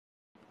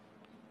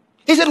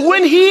He said,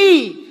 when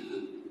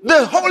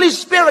the Holy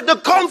Spirit, the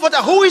Comforter,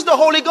 who is the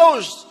Holy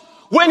Ghost,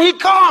 when he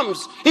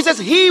comes, he says,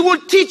 he will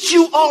teach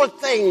you all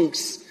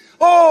things.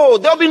 Oh,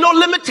 there'll be no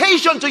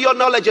limitation to your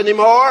knowledge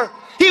anymore.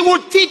 He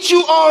will teach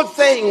you all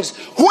things.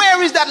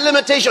 Where is that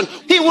limitation?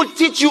 He will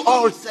teach you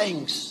all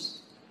things.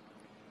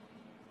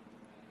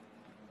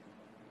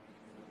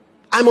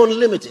 I'm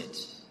unlimited.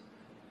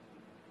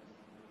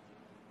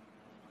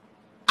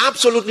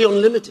 Absolutely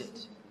unlimited.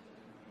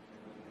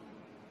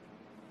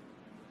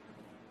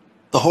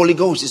 The Holy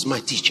Ghost is my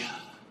teacher.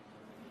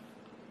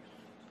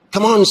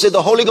 Come on, say,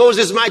 the Holy Ghost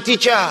is my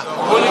teacher. The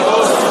Holy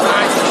Ghost is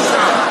my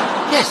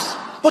teacher. Yes,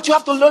 but you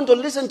have to learn to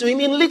listen to him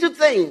in little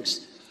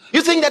things.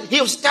 You think that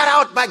he'll start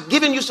out by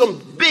giving you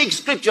some big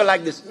scripture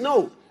like this.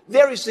 No,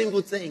 very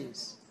simple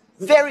things.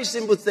 Very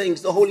simple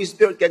things. The Holy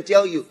Spirit can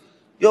tell you,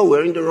 you're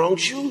wearing the wrong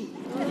shoe.